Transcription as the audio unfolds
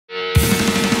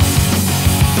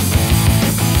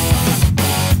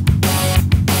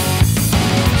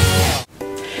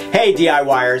Hey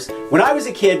DIYers, when I was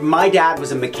a kid, my dad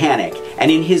was a mechanic,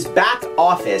 and in his back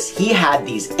office, he had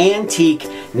these antique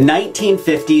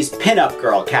 1950s pinup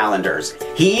girl calendars.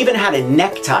 He even had a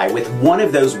necktie with one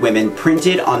of those women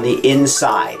printed on the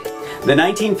inside. The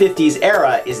 1950s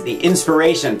era is the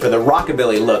inspiration for the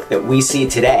rockabilly look that we see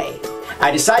today.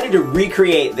 I decided to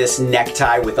recreate this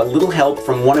necktie with a little help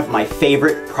from one of my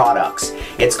favorite products.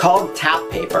 It's called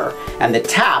TAP paper, and the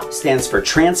TAP stands for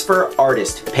Transfer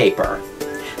Artist Paper.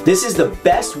 This is the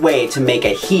best way to make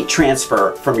a heat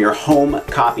transfer from your home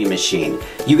copy machine.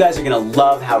 You guys are going to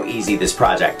love how easy this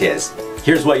project is.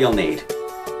 Here's what you'll need.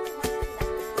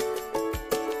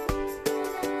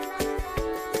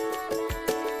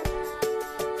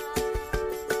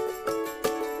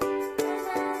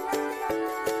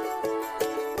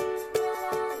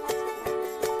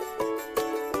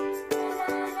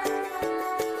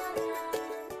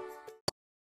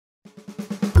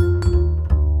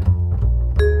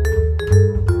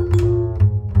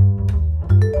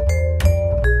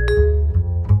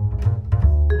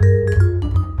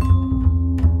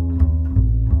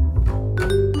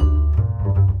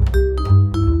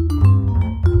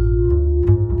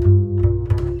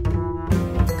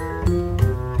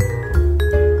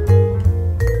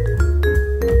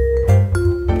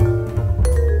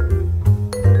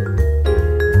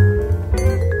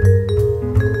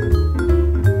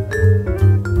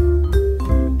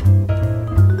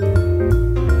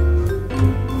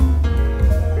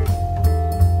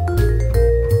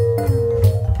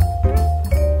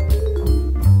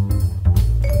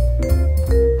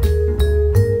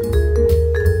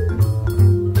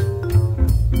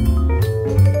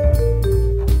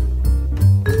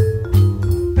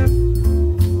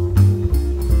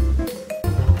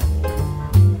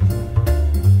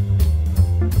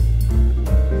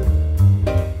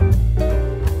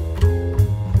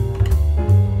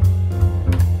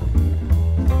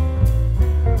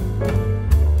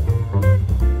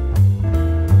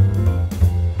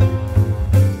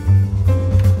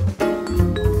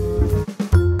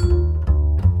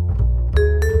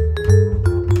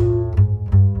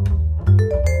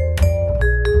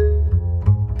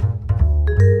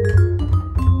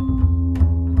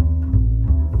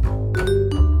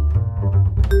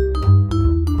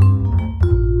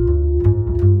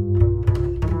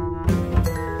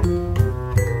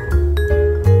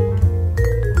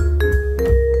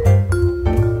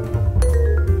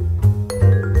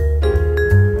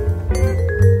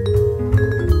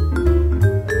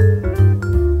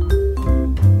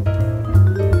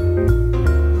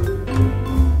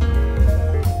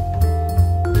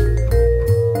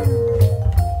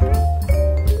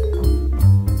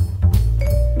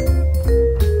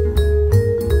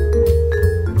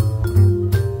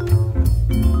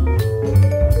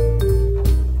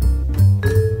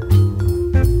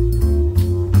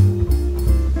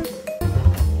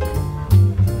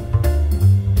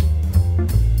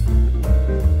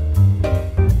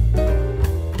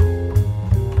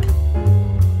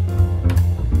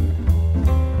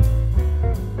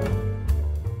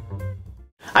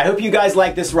 I hope you guys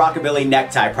like this rockabilly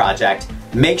necktie project.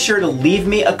 Make sure to leave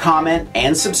me a comment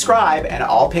and subscribe, and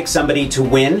I'll pick somebody to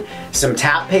win some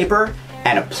TAP paper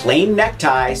and a plain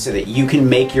necktie so that you can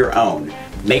make your own.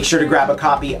 Make sure to grab a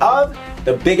copy of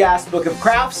the Big Ass Book of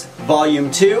Crafts, Volume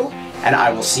 2, and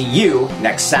I will see you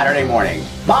next Saturday morning.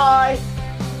 Bye!